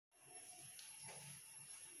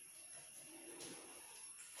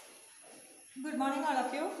Good morning all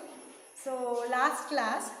of you. So last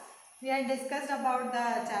class we had discussed about the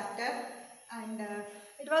chapter and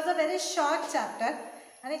it was a very short chapter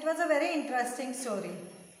and it was a very interesting story.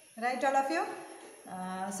 Right all of you?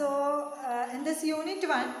 In this unit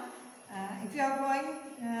 1, if you are going,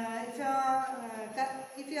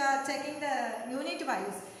 if you are checking the unit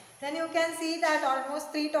wise, then you can see that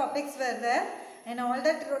almost 3 topics were there and all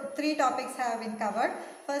the 3 topics have been covered.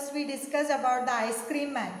 First we discussed about the ice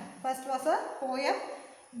cream man. First was a poem,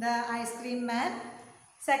 the ice cream man.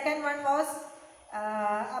 Second one was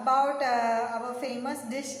about our famous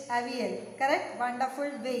dish avial, correct?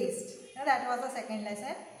 Wonderful waste. That was the second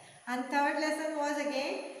lesson. And third lesson was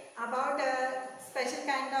again about a special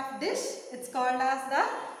kind of dish. It's called as the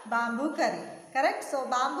bamboo curry, correct? So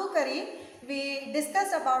bamboo curry, we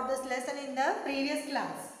discussed about this lesson in the previous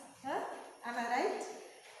class. Am I right?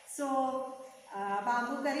 So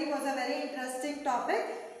bamboo curry was a very interesting topic,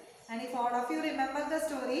 and if all of you remember the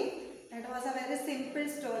story, it was a very simple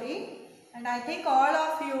story, and I think all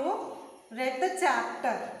of you read the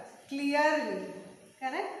chapter clearly,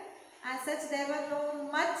 correct? As such, there were no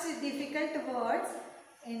much difficult words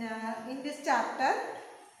in this chapter.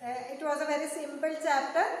 It was a very simple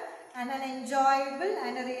chapter and an enjoyable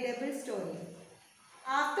and a readable story.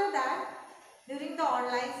 After that, during the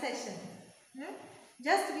online session,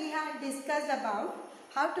 just we had discussed about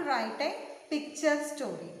how to write a picture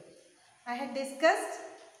story. I had discussed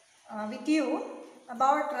with you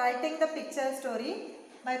about writing the picture story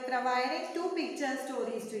by providing 2 picture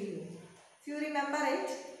stories to you. If you remember it,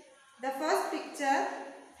 the first picture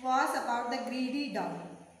was about the greedy dog.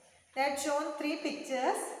 They had shown 3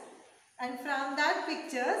 pictures, and from that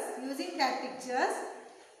pictures, using that pictures,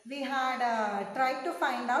 we had tried to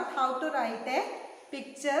find out how to write a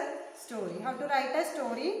picture story. How to write a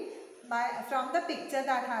story from the picture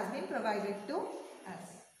that has been provided to us.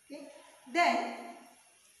 Okay. Then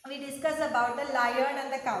we discussed about the lion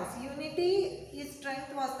and the cows. Unity is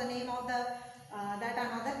strength was the name of the that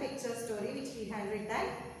another picture story which we had written.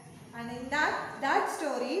 And in that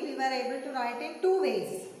story we were able to write in 2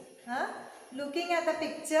 ways. Looking at the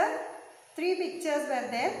picture, 3 pictures were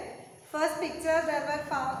there. First picture, there were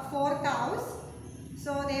 4 cows.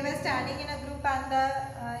 So they were standing in a group, and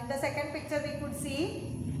in the second picture we could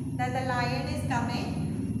see that the lion is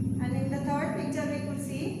coming, and in the third picture we could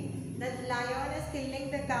see that the lion is killing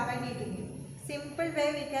the cow and eating it. Simple way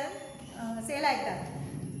we can say like that.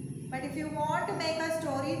 But if you want to make a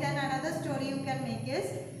story, then another story you can make is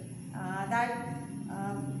that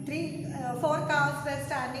 4 cows were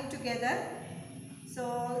standing together. So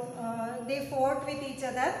they fought with each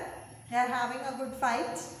other. They are having a good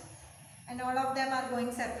fight, and all of them are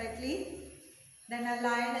going separately. Then a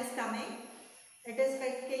lion is coming. It is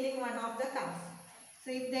like killing one of the cows.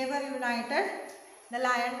 So if they were united, the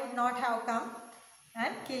lion would not have come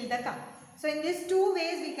and killed the cow. So in these 2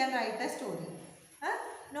 ways we can write a story.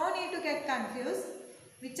 No need to get confused.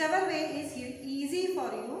 Whichever way is easy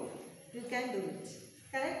for you, you can do it.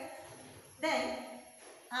 Correct? Then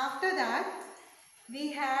after that,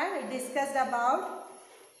 we had discussed about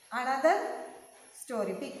another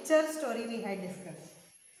story, picture story we had discussed.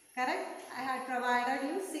 Correct? I had provided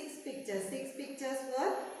you 6 pictures. 6 pictures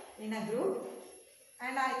were in a group,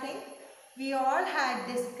 and I think we all had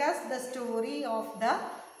discussed the story of the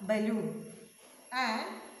balloon, and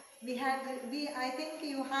I think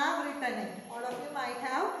you have written it. All of you might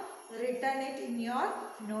have written it in your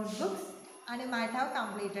notebooks, and you might have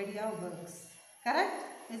completed your works. Correct?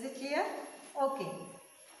 Is it clear? Okay.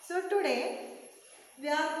 So today we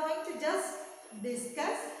are going to just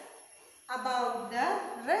discuss about the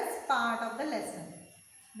rest part of the lesson.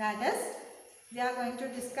 That is, we are going to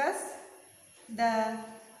discuss the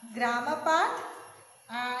grammar part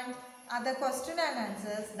and other question and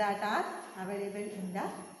answers that are available in the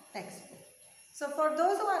textbook. So for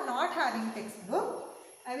those who are not having textbook,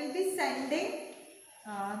 I will be sending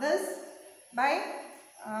this by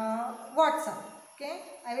WhatsApp. Okay,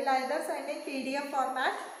 I will either send in PDF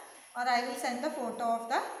format or I will send the photo of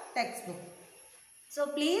the textbook. So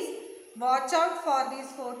please watch out for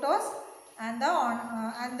these photos and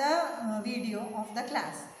the video of the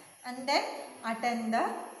class, and then attend the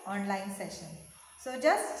online session. So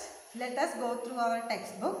just let us go through our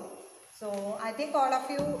textbook. So I think all of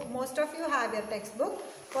you, most of you have your textbook.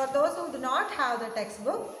 For those who do not have the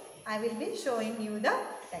textbook, I will be showing you the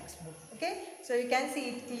textbook. Okay, so you can see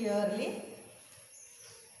it clearly.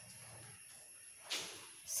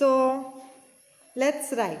 So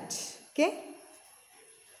let's write. Okay.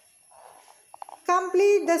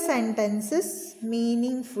 Complete the sentences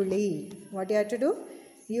meaningfully. What you have to do?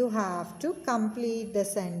 You have to complete the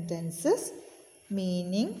sentences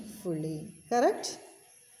meaningfully. Correct?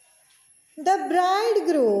 The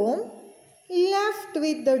bridegroom left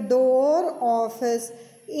with the door of his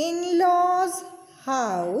in-laws'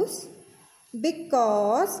 house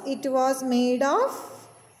because it was made of,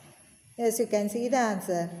 yes, you can see the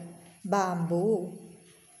answer, bamboo.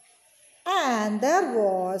 And there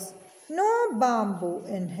was no bamboo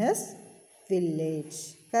in his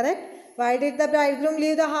village. Correct? Why did the bridegroom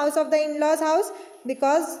leave the house of the in-laws' house?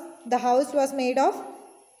 Because the house was made of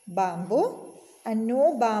bamboo and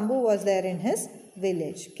no bamboo was there in his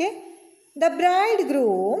village. Okay? The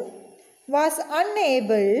bridegroom was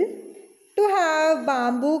unable to have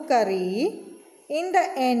bamboo curry in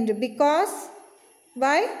the end because,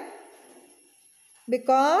 why?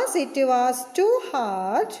 Because it was too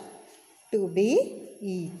hard to be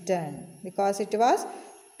eaten. Because it was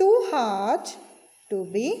too hard to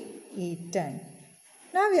be eaten.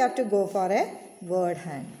 Now we have to go for a word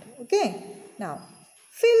hunt. Okay? Now,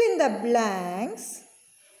 fill in the blanks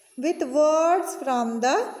with words from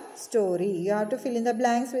the story. You have to fill in the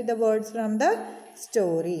blanks with the words from the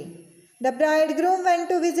story. The bridegroom went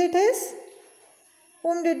to visit his...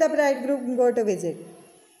 Whom did the bridegroom go to visit?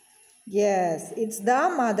 Yes, it's the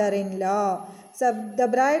mother-in-law. So the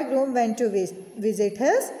bridegroom went to visit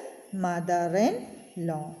his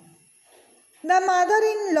mother-in-law. The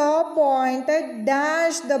mother-in-law pointed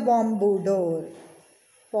dash the bamboo door.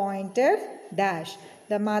 Pointed dash.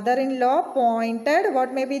 The mother-in-law pointed.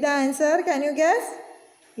 What may be the answer? Can you guess?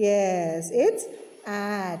 Yes, it's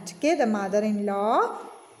at. Okay, the mother-in-law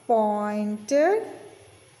pointed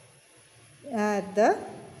at the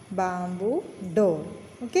bamboo door.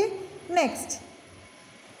 Okay, next.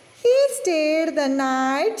 He stayed the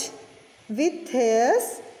night with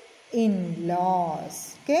his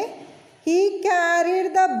in-laws. Okay, he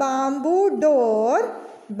carried the bamboo door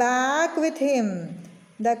back with him.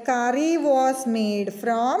 The curry was made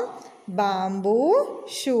from bamboo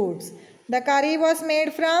shoots. The curry was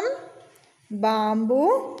made from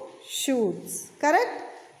bamboo shoots. Correct?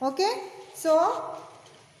 Okay. So,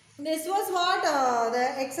 this was what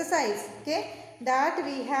the exercise, okay, that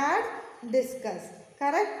we had discussed.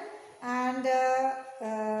 Correct? And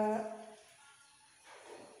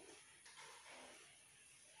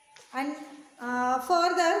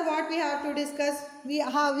further what we have to discuss, we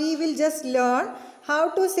will just learn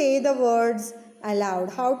how to say the words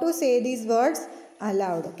aloud. How to say these words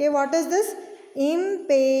aloud. Okay, what is this?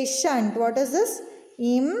 Impatient. What is this?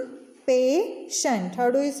 Impatient.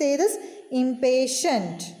 How do you say this?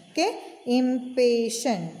 Impatient. Okay,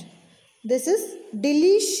 impatient. This is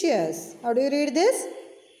delicious. How do you read this?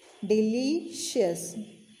 Delicious.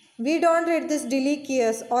 We don't read this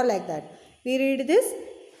delicious or like that. We read this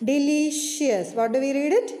delicious. What do we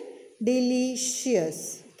read it?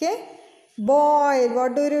 Delicious. Okay. Boiled.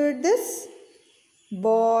 What do we read this?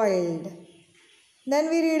 Boiled. Then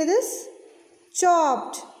we read this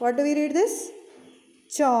chopped. What do we read this?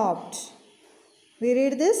 Chopped. We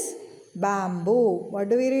read this bamboo. What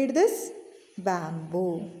do we read this?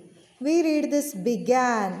 Bamboo. We read this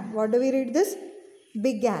began. What do we read this?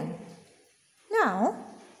 Began. Now,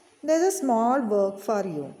 there is a small work for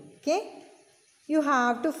you. Okay? You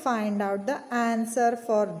have to find out the answer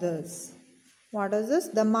for this. What is this?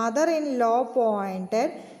 The mother-in-law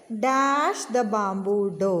pointed dash the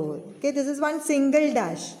bamboo door. Okay, this is one single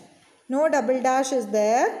dash. No double dash is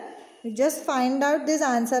there. You just find out this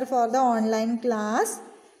answer for the online class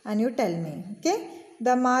and you tell me. Okay.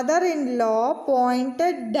 The mother-in-law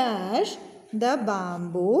pointed dash the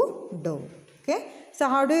bamboo door. Okay. So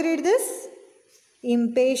how do you read this?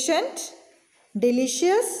 Impatient,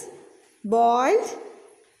 delicious, boiled,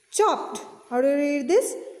 chopped. How do you read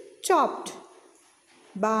this? Chopped.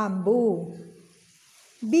 Bamboo.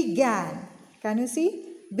 Began. Can you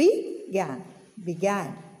see? Began.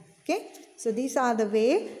 Began. Okay. So these are the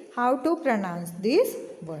way how to pronounce these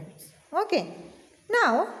words. Okay.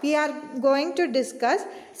 Now we are going to discuss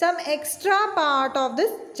some extra part of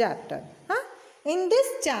this chapter. In this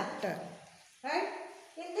chapter, right?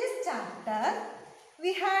 In this chapter,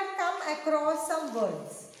 we had come across some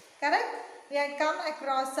words. Correct? We had come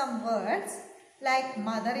across some words like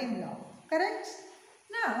mother-in-law. Correct?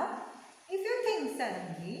 Now, if you think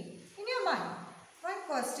suddenly, in your mind, one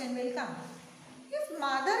question will come. If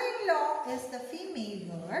mother-in-law is the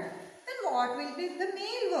female word, then what will be the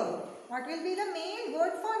male word? What will be the male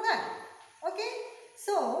word for that? Okay?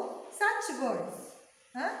 So, such words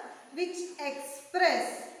which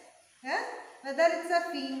express whether it's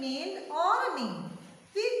a female or a male,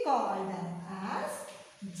 we call them as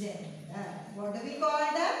gender. What do we call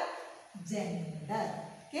them? Gender.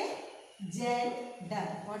 Okay? Gender.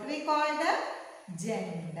 What do we call them?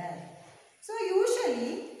 Gender. So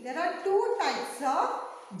usually there are two types of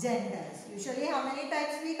genders. Usually how many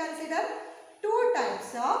types we consider? Two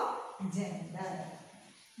types of gender.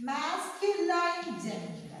 Masculine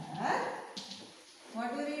gender.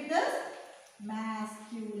 What do you read this?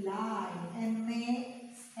 Masculine.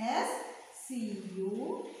 M-A-S-C-U-L-I-N-E.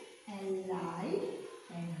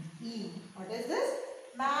 What is this?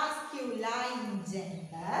 Masculine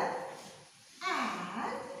gender.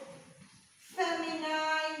 And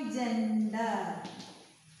feminine gender.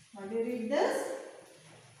 What do you read this?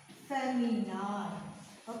 Feminine.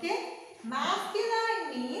 Okay. Masculine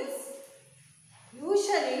means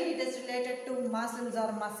usually it is related to muscles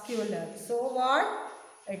or muscular. So what?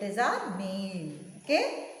 It is a male. Okay.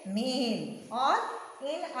 Male. Or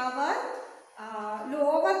in our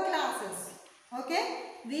lower classes. Okay.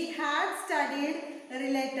 We had studied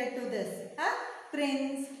related to this.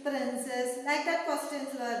 Prince, princess, like that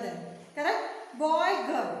questions were there. Correct? Boy,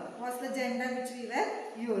 girl was the gender which we were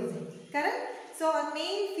using. Correct? So a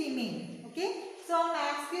male, female. Okay? So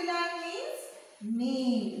masculine means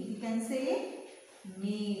male. You can say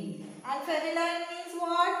male. And feminine means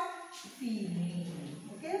what? Female.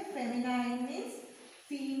 Okay? Feminine means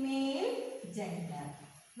female gender.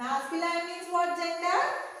 Masculine means what gender?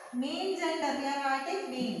 Male gender. We are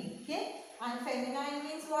writing male. Okay? And feminine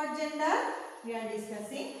means what gender? We are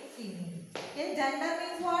discussing female. Okay? Gender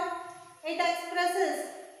means what? It expresses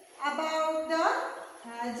about the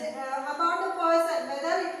person,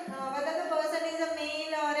 whether the person is a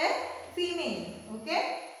male or a female. Okay?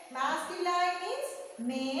 Masculine means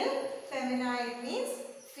male, feminine means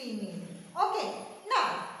female. Okay. Now,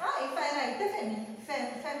 if I write the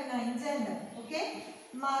feminine gender, okay?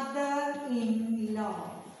 Mother-in-law.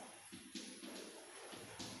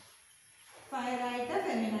 If I write the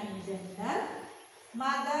feminine gender,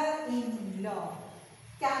 mother-in-law.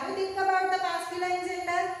 Can you think about the masculine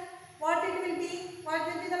gender? What it will be? What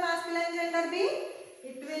will be the masculine gender be?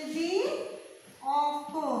 It will be, of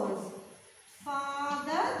course,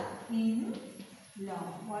 father-in-law.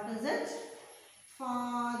 What is it?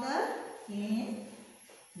 Father-in-law.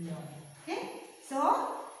 Okay. So,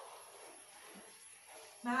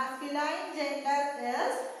 masculine gender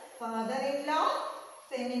is father-in-law.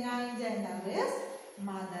 Feminine gender is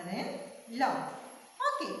mother-in-law.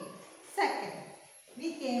 Okay. Second, we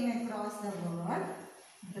came across the word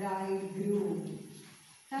bridegroom.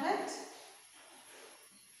 Correct?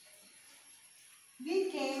 We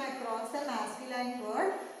came across the masculine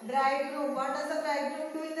word bridegroom. What does the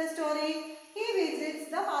bridegroom do in the story? He visits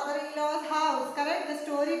the mother-in-law's house. Correct? The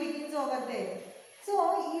story begins over there. So,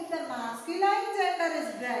 if the masculine gender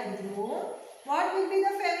is bridegroom, what will be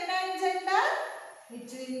the feminine gender? It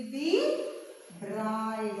will be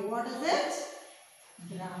bride. What is it?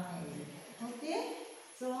 Bride. Okay.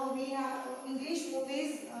 So we have English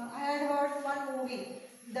movies. I had heard one movie,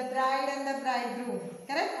 The Bride and the Bridegroom.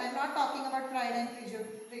 Correct? I am not talking about Pride and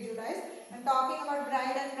Prejudice. I am talking about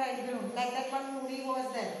Bride and Bridegroom. Like that one movie was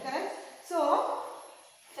there. Correct? So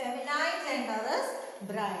feminine gender is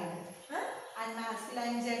bride, and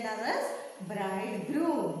masculine gender is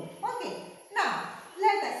bridegroom. Okay. Now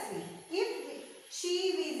let us see. If she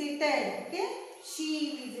visited, okay, she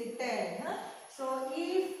visited. So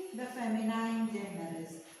if the feminine gender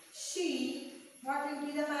is she, what will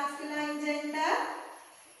be the masculine gender?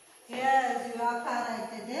 Yes, you are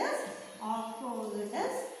correct. It is, of course, it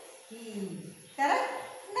is he. Correct?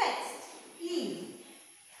 Next, he.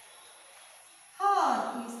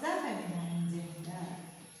 Her is the feminine gender.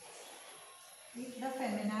 If the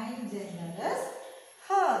feminine gender is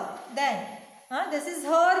her, then this is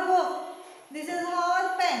her book. This is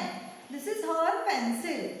her pen. This is her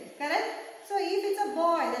pencil. Correct? So if it's a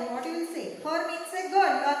boy, then what you will say? Her means a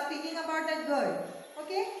girl. You are speaking about that girl.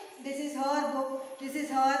 Okay? This is her book. This is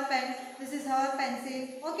her pen. This is her pencil.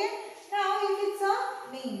 Okay? Now if it's a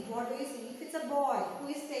male, what do you see? If it's a boy, who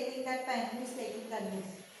is taking that pen? Who is taking that book?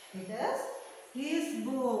 It is his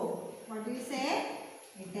book. What do you say?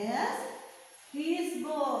 It is his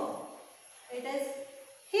book. It is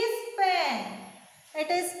his pen. It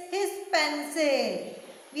is his pencil.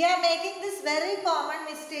 We are making this very common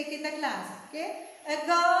mistake in the class. Okay? A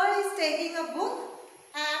girl is taking a book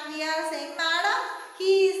and we are saying, Madam,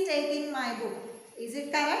 he is taking my book. Is it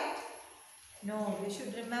correct? No, we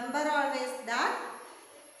should remember always that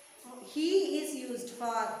he is used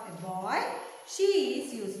for a boy, she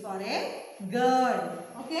is used for a girl.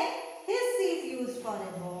 Okay? His is used for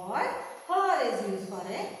a boy, her is used for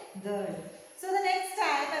a girl. So the next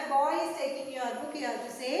time a boy is taking your book, you have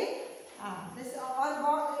to say,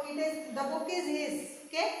 the book is his.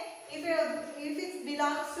 Okay? If it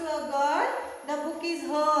belongs to a girl, the book is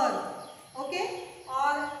her. Okay?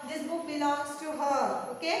 or this book belongs to her.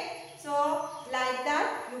 Okay. So like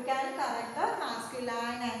that you can correct the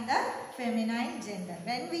masculine and the feminine gender.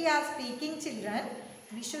 When we are speaking, children,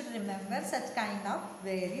 we should remember such kind of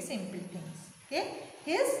very simple things. Okay.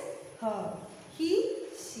 His, her, he,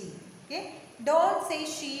 she. Okay. Don't say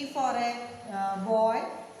she for a boy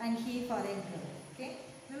and he for a girl. Okay.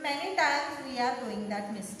 Many times we are doing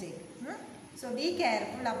that mistake. So be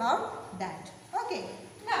careful about that. Okay.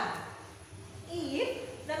 Now,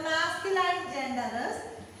 if the masculine gender is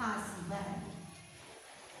husband,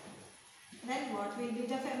 then what will be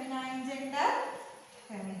the feminine gender?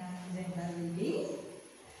 Feminine gender will be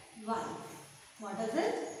wife. What is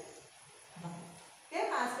it? Wife. Okay,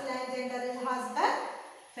 masculine gender is husband,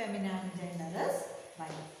 feminine gender is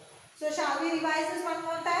wife. So shall we revise this one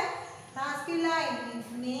more time? Masculine means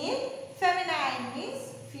male, feminine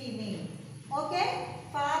means female. Okay?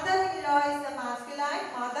 Father-in-law is the masculine,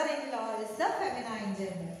 mother-in-law is the feminine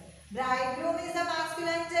gender. Bridegroom is the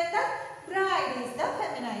masculine gender, bride is the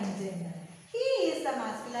feminine gender. He is the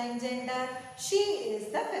masculine gender, she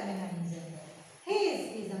is the feminine gender.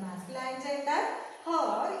 His is the masculine gender,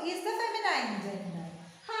 her is the feminine gender.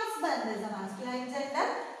 Husband is the masculine gender,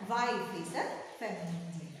 wife is the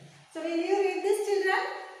feminine gender. So will you read this, children?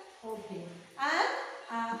 Okay. And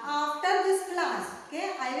after this class,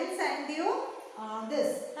 okay, I will send you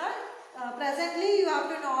this. Presently, you have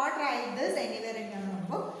to not write this anywhere in your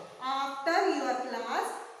notebook. After your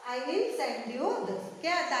class, I will send you this. Okay,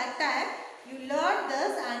 at that time, you learn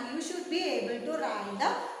this and you should be able to write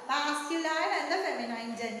the masculine and the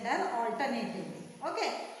feminine gender alternatively.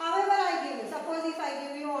 Okay. However, I give you, suppose if I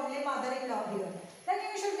give you only mother-in-law here, then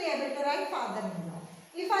you should be able to write father-in-law.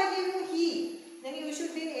 If I give you he, then you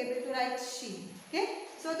should be able to write she. Okay.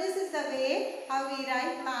 So this is the way how we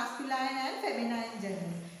write masculine and feminine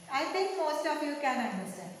genders. I think most of you can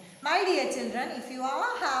understand. My dear children, if you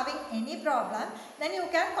are having any problem, then you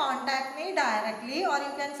can contact me directly or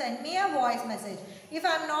you can send me a voice message. If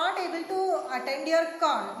I am not able to attend your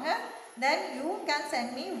call, then you can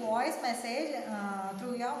send me voice message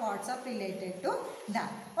through your WhatsApp related to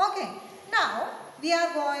that. Okay. Now, we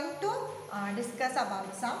are going to discuss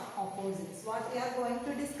about some opposites. What we are going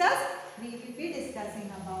to discuss? We will be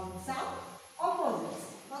discussing about some opposites.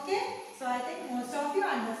 Okay. So, I think most of you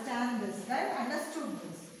understand this, right? Understood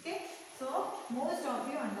this. Okay. So, most of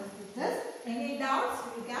you understood this. Any doubts,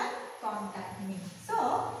 you can contact me. So,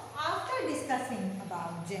 after discussing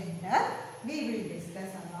about gender, we will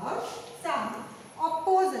discuss about some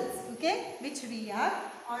opposites, okay, which we are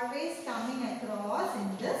always coming across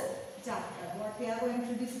in this chapter. What we are going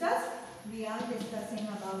to discuss? We are discussing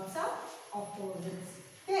about some opposites.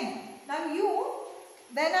 Okay. Now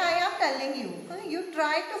when I am telling you, you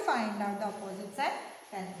try to find out the opposites and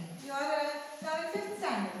tell me. You are now in 5th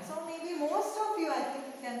standard. So maybe most of you, I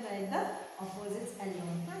think, can write the opposites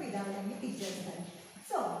alone without any teacher's help.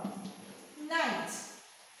 So, night.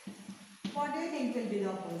 What do you think will be the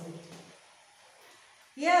opposite?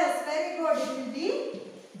 Yes, very good. It will be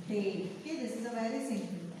day. Okay, this is a very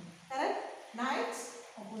simple one. Correct? Night,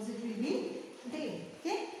 opposite will be day.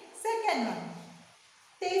 Okay. Second one,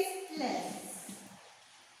 tasteless.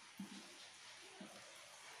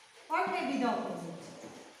 What may be the opposite?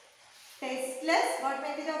 Tasteless. What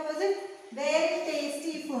may be the opposite? Very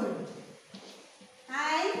tasty food.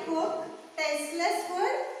 I cook tasteless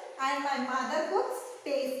food and my mother cooks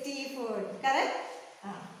tasty food. Correct?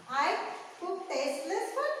 I cook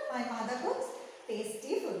tasteless food, my mother cooks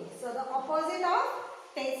tasty food. So the opposite of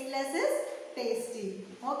tasteless is tasty.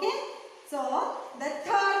 Okay? So the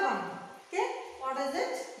third one. Okay? What is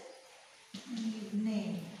it?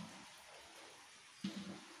 Evening.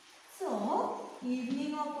 So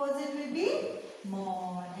evening opposite will be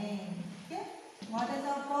morning. Okay? What is the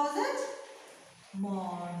opposite?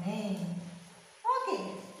 Morning. Okay.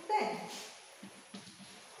 Then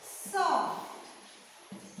soft.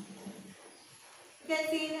 You can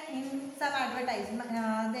see in some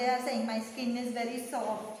advertisement, they are saying my skin is very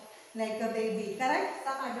soft like a baby. Correct?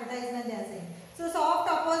 Some advertisement they are saying. So soft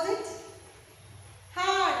opposite?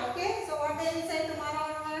 Hard. Okay? So what they will say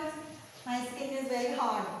tomorrow onwards? My skin is very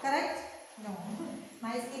hard. Correct? No.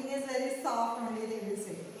 My skin is very soft only they will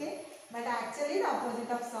say. Okay? But actually the opposite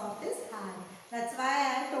of soft is hard. That's why I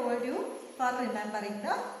have told you for remembering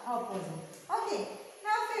the opposite. Okay.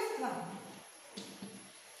 Now 5th one.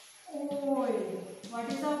 Old. What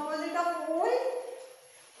is the opposite of old?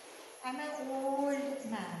 I am an old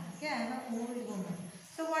man. Okay, I am an old woman.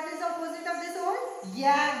 So what is the opposite of this old?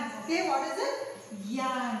 Young. Okay, what is it?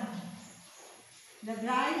 Young. The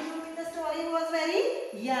bridegroom in the story was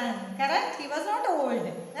very young, correct? He was not old.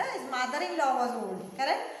 His mother-in-law was old,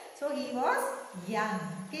 correct? So he was young,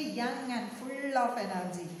 okay, young and full of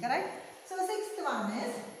energy, correct? So sixth one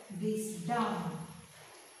is wisdom.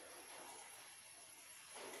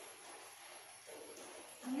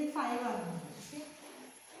 Only 5 are there, okay?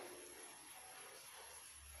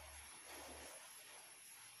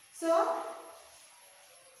 So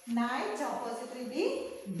night opposite will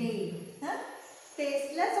be day.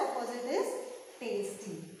 Tasteless opposite is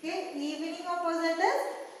tasty. Okay. Evening opposite is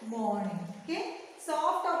morning. Okay.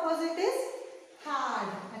 Soft opposite is hard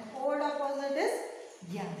and old opposite is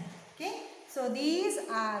young. Okay. So these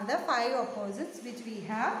are the 5 opposites which we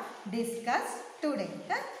have discussed today.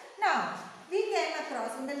 Now we came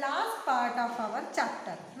across in the last part of our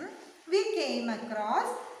chapter. We came across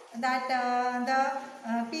that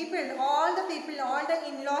all the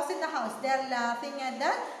in-laws in the house, they are laughing at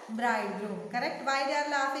the bridegroom, correct? Why they are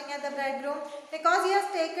laughing at the bridegroom? Because he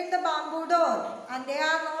has taken the bamboo door and they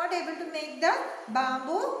are not able to make the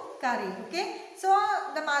bamboo curry, okay? So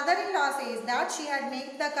the mother-in-law says that she had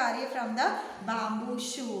made the curry from the bamboo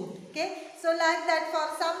shoot, okay? So like that, for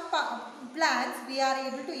some plants we are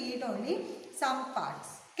able to eat only some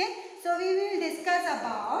parts, okay? So we will discuss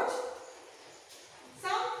about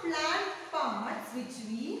some plant parts which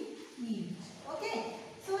we eat. Okay.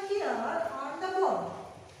 So here on the board,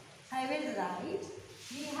 I will write,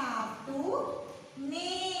 we have to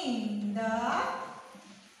name the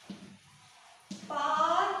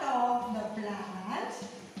part of the plant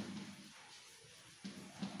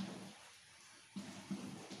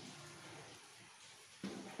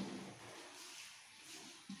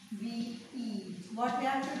we eat. What we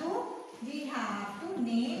have to do? We have to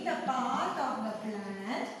name the part of the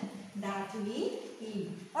plant that we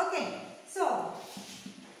eat. Okay. So,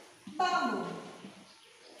 bamboo.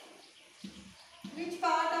 Which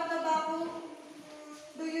part of the bamboo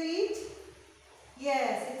do you eat?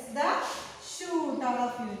 Yes, it's the shoot, all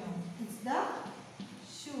of you know. It's the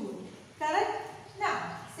shoot. Correct? Now,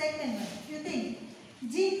 second one. You think.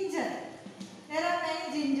 Ginger. There are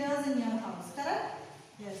many gingers in your house. Correct?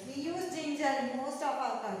 Yes, we use ginger in most of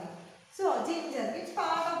our curry. So, ginger. Which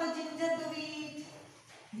part of the ginger do we eat?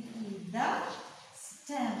 We eat the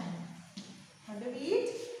stem. What do we eat?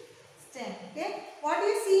 Stem. Okay. What do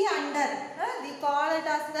you see under? We call it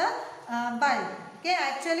as the bulb. Okay.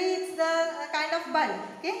 Actually, it's the kind of bulb.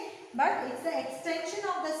 Okay. But it's the extension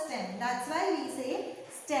of the stem. That's why we say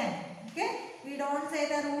stem. Okay. We don't say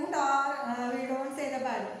the root or we don't say the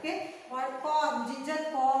bulb. Okay. What corm?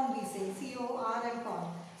 Ginger corm we say. C-O-R-M corm.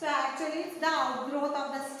 So actually it's the outgrowth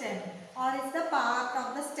of the stem, or it's the part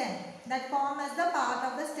of the stem. That form is the part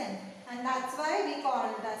of the stem, and that's why we call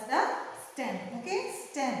it as the stem. Okay,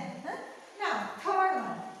 stem. Now third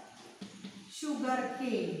one, sugar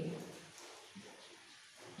cane.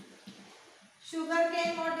 Sugar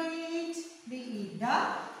cane, what do we eat? We eat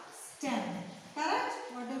the stem. Correct?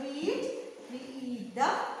 What do we eat? We eat the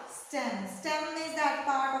stem. Stem is that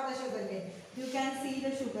part of the sugar cane. You can see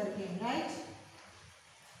the sugar cane, right?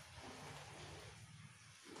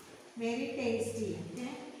 Very tasty.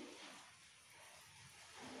 Okay.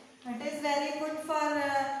 It is very good for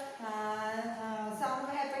some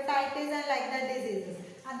hepatitis and like that diseases.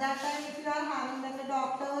 At that time, if you are having, then the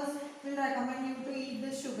doctors will recommend you to eat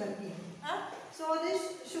this sugar cane. So this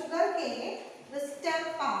sugar cane, the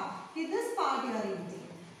stem part, this part you are eating.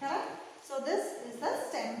 Correct? So this is the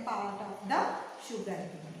stem part of the sugar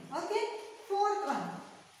cane. Okay. Fourth one.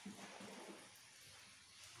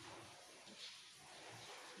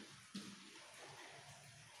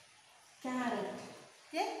 Carrot.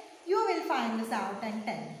 Okay. You will find this out and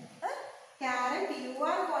 10. Carrot, you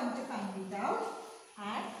are going to find it out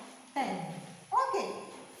at 10. Okay.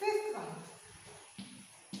 Fifth one.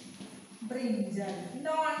 Brinjal. In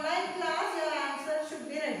the online class, your answer should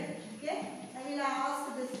be ready. Okay. I will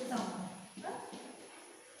ask this to someone.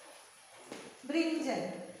 Brinjal.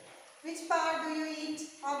 Which part do you eat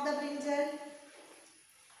of the brinjal?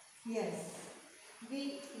 Yes.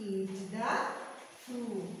 We eat the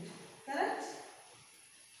fruit. Correct?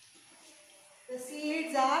 The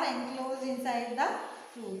seeds are enclosed inside the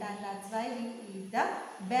fruit, and that's why we eat the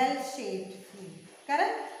bell-shaped fruit.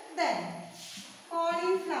 Correct? Then,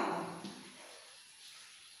 cauliflower.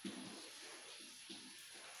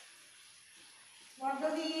 What do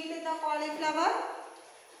we eat in the cauliflower?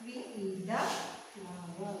 We eat the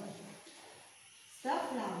flower. It's the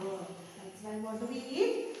flower. That's why what do we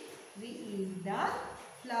eat? We eat the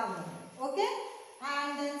flower. Okay?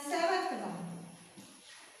 And then seventh one.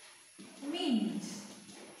 Mint.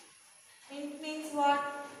 Mint means what?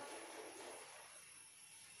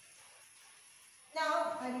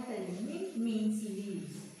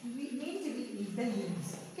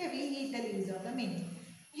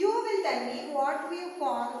 tell me what we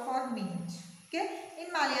call for mint. Okay, in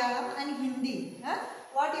Malayalam and Hindi,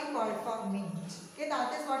 what you call for mint. Okay,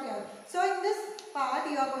 that is what you are. So in this part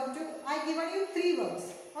you are going to, I given you 3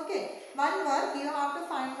 words. Okay, one word you have to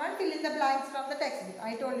find one, fill in the blanks from the textbook.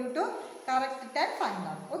 I told you to correct it and find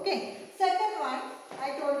out. Okay, second one,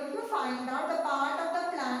 I told you to find out the part of the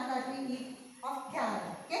plant that we eat of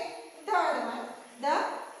carrot. Okay, third one, the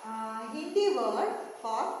Hindi word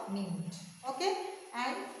for mint. Okay,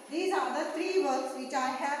 and these are the 3 words which I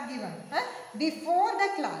have given before the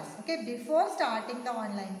class. Okay, before starting the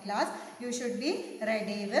online class, you should be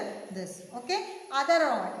ready with this. Okay, other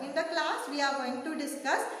on in the class we are going to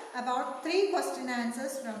discuss about 3 question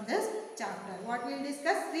answers from this chapter. What we will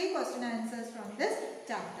discuss? 3 question answers from this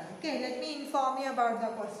chapter. Okay, let me inform you about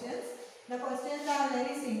the questions. The questions are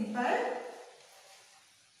very simple.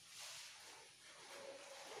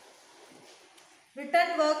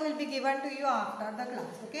 Written work will be given to you after the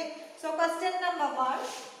class. Okay. So question number 1.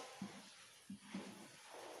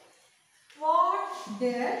 What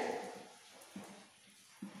did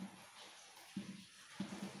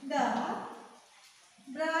the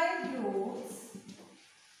bridegroom's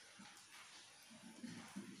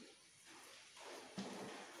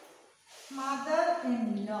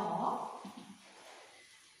mother-in-law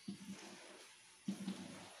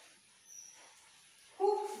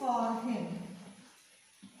cook for him?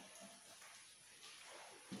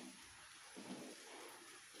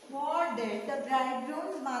 What did the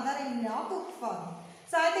bridegroom's mother-in-law cook for him?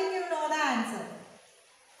 So I think you know the answer.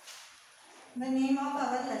 The name of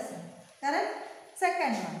our lesson. Correct?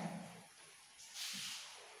 Second one.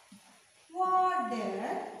 What did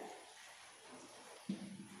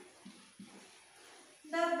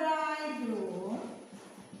the bridegroom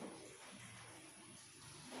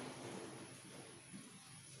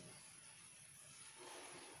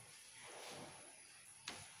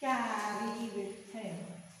carry with him?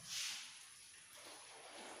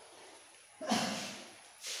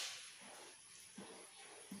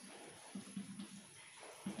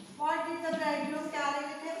 What did the bridegroom carry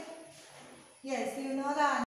with him? Yes, you know the answer.